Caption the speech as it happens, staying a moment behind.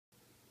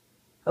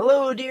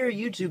Hello dear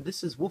YouTube,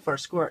 this is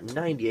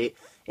WolfR98,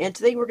 and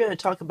today we're going to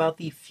talk about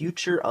the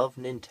future of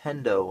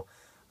Nintendo.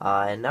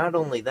 And not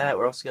only that,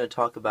 we're also going to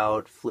talk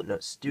about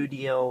Flipnote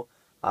Studio,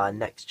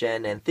 Next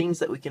Gen, and things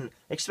that we can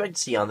expect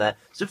to see on that.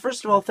 So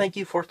first of all, thank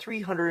you for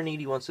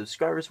 381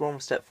 subscribers. We're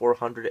almost at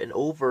 400 and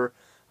over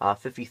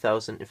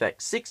 50,000, in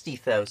fact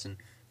 60,000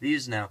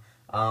 views now.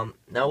 Now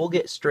we'll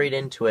get straight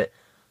into it.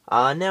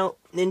 Now,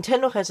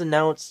 Nintendo has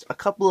announced a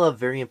couple of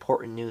very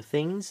important new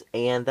things,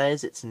 and that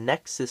is its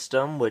next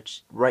system,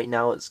 which right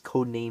now is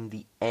codenamed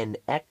the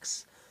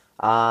NX.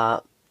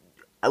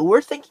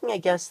 We're thinking, I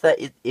guess, that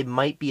it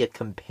might be a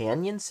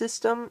companion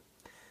system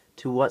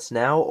to what's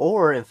now,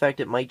 or in fact,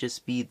 it might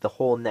just be the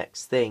whole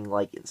next thing.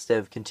 Like, instead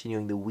of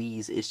continuing the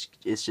Wii's,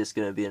 it's just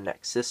going to be the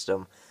next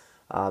system.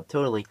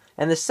 Totally.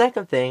 And the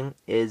second thing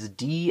is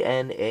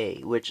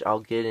DeNA, which I'll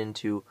get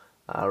into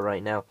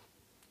right now.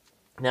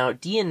 Now,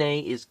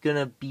 DeNA is going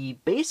to be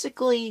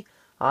basically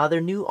their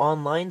new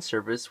online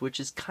service, which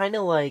is kind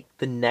of like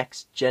the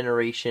next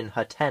generation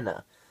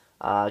Hatena.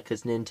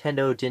 Because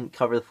Nintendo didn't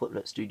cover the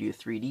Flipnote Studio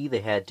 3D, they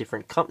had a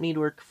different company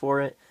to work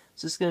for it,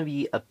 so it's going to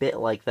be a bit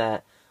like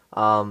that.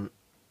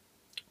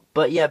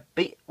 But yeah,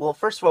 well,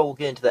 first of all, we'll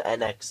get into the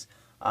NX.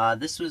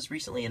 This was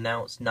recently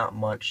announced, not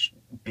much,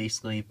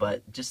 basically,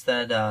 but just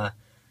that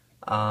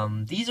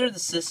these are the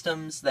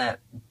systems that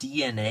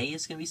DeNA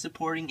is going to be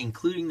supporting,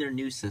 including their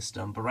new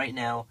system. But right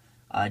now,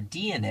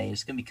 DeNA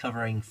is going to be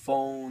covering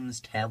phones,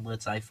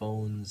 tablets,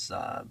 iPhones,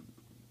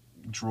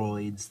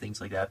 droids,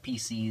 things like that,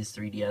 PCs,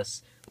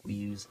 3DS, Wii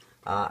U's.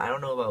 I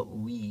don't know about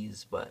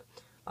Wii's, but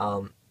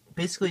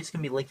basically it's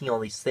going to be linking all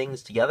these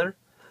things together.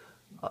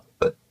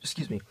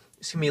 Excuse me.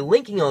 It's going to be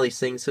linking all these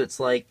things, so it's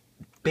like,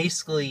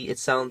 basically it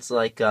sounds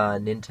like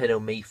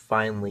Nintendo may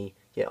finally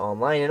get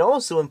online. And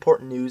also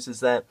important news is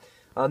that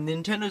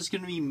Nintendo is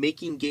going to be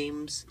making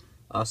games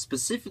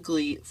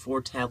specifically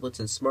for tablets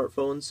and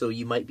smartphones, so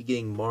you might be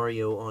getting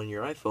Mario on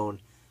your iPhone,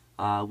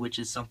 which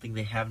is something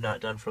they have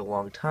not done for a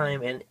long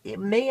time, and it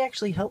may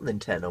actually help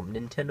Nintendo.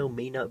 Nintendo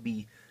may not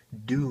be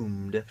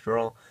doomed, after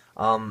all.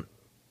 I'll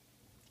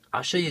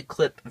show you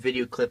a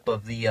video clip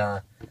of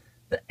the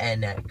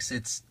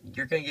NX.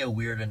 You're going to get a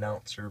weird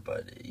announcer,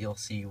 but you'll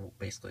see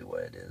basically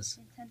what it is.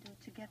 Nintendo,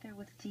 together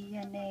with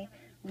DeNA,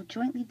 will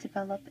jointly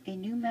develop a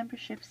new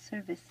membership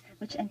service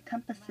which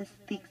encompasses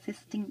the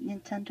existing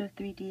Nintendo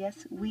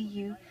 3DS, Wii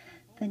U,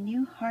 the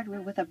new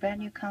hardware with a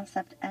brand new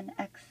concept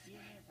NX,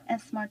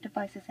 and smart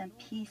devices and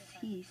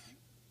PCs.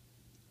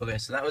 Okay,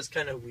 so that was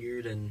kind of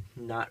weird and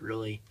not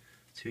really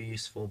too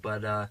useful,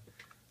 but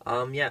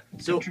yeah.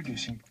 So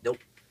introducing. Nope.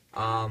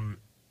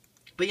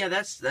 But yeah,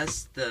 that's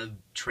the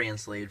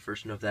translated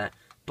version of that.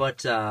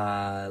 But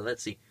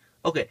let's see.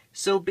 Okay,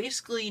 so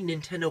basically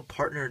Nintendo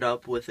partnered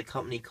up with a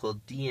company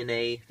called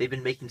DeNA. They've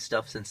been making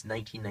stuff since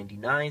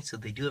 1999, so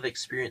they do have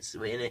experience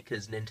in it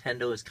because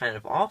Nintendo is kind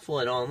of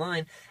awful at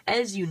online.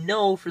 As you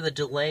know, for the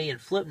delay in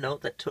Flipnote,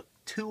 that took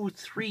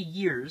 2-3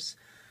 years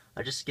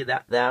just to get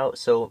that out,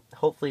 so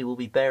hopefully we'll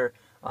be better.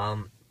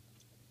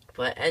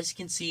 But as you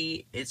can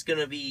see, it's going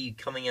to be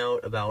coming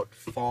out about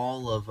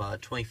fall of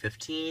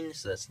 2015,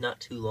 so that's not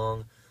too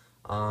long.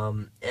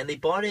 And they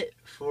bought it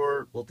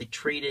for, well, they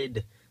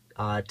traded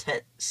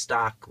 10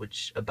 stock,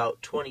 which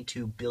about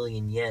 22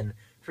 billion yen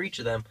for each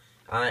of them.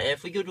 And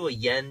if we go to a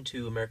yen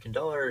to American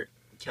dollar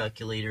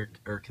calculator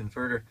or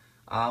converter,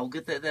 we'll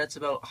get that's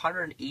about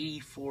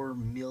 184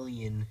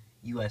 million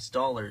US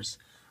dollars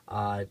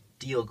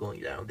deal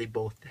going down. They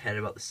both had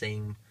about the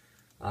same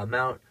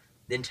amount.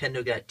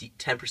 Nintendo got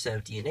 10%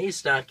 of DeNA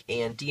stock,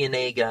 and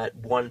DeNA got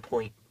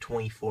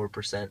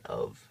 1.24%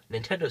 of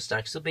Nintendo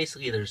stock. So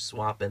basically, they're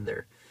swapping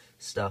their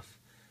stuff.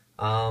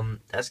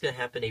 That's going to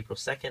happen April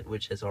 2nd,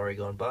 which has already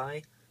gone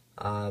by,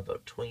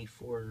 about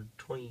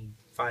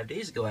 25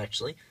 days ago,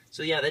 actually.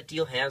 So yeah, that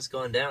deal has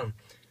gone down.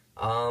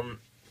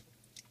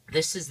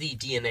 This is the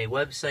DeNA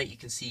website. You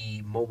can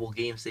see mobile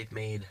games they've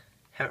made.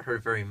 Haven't heard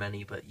of very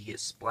many, but you get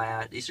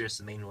Splash. These are just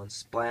the main ones.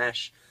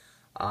 Splash,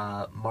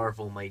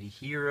 Marvel Mighty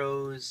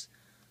Heroes,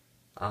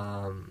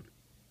 Final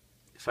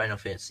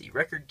Fantasy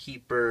Record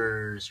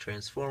Keepers,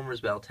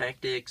 Transformers Battle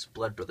Tactics,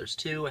 Blood Brothers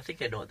 2, I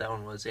think I know what that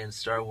one was, and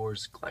Star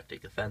Wars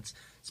Galactic Defense.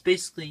 So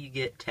basically you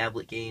get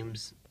tablet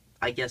games.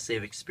 I guess they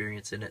have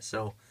experience in it,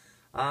 so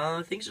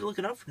things are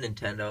looking up for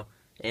Nintendo,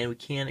 and we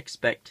can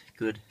expect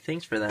good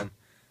things for them.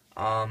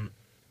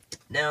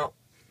 Now,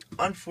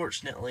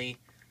 unfortunately,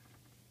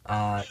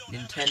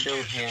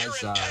 Nintendo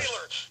has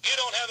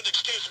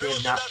they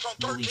have not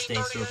released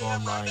any sort of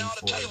online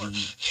for the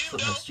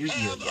Flipnote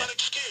Studio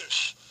yet.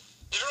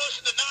 You're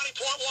listening to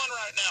 90.1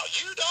 right now.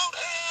 You don't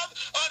have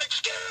an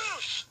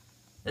excuse!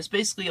 That's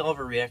basically all of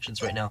our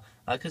reactions right now.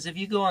 Because if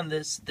you go on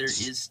this, there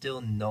is still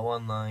no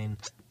online.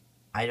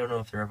 I don't know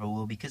if there ever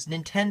will, because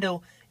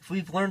Nintendo, if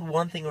we've learned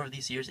one thing over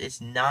these years,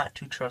 it's not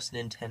to trust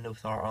Nintendo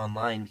with our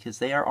online, because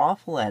they are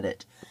awful at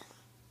it.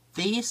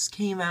 This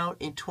came out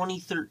in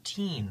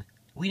 2013.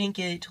 We didn't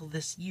get it till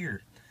this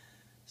year.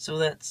 So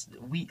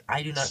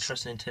I do not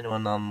trust Nintendo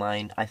on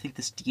online. I think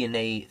this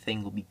DeNA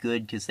thing will be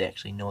good, because they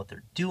actually know what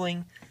they're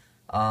doing.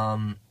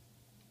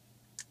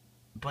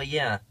 But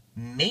yeah,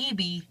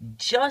 maybe,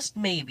 just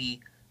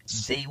maybe,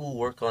 they will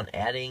work on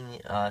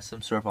adding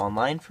some sort of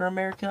online for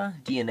America.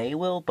 DeNA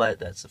will, but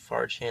that's a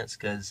far chance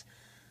because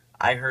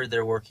I heard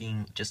they're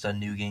working just on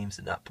new games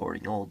and not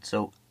porting old.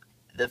 So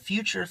the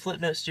future of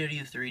Flipnote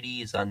Studio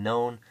 3D is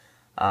unknown,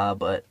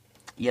 but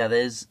yeah, that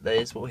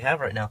is what we have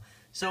right now.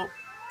 So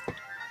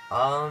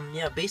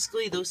yeah,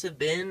 basically those have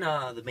been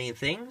the main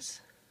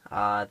things.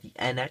 The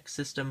NX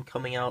system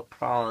coming out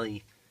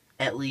probably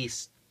at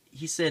least,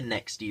 he said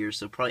next year,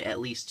 so probably at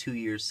least 2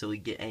 years till we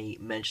get any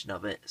mention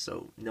of it,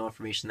 so no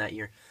information that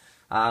year.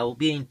 We'll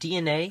be in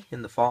DeNA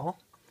in the fall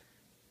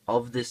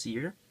of this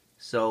year,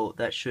 so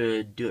that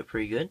should do it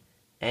pretty good.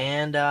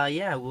 And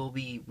yeah,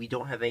 we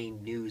don't have any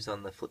news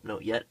on the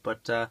Flipnote yet,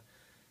 but yeah,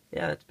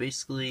 that's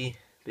basically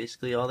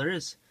all there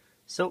is.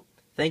 So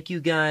thank you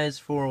guys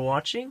for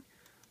watching.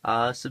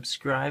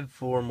 Subscribe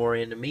for more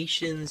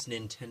animations,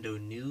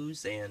 Nintendo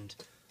news, and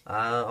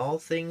all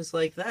things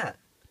like that.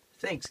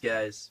 Thanks,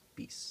 guys.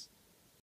 Peace.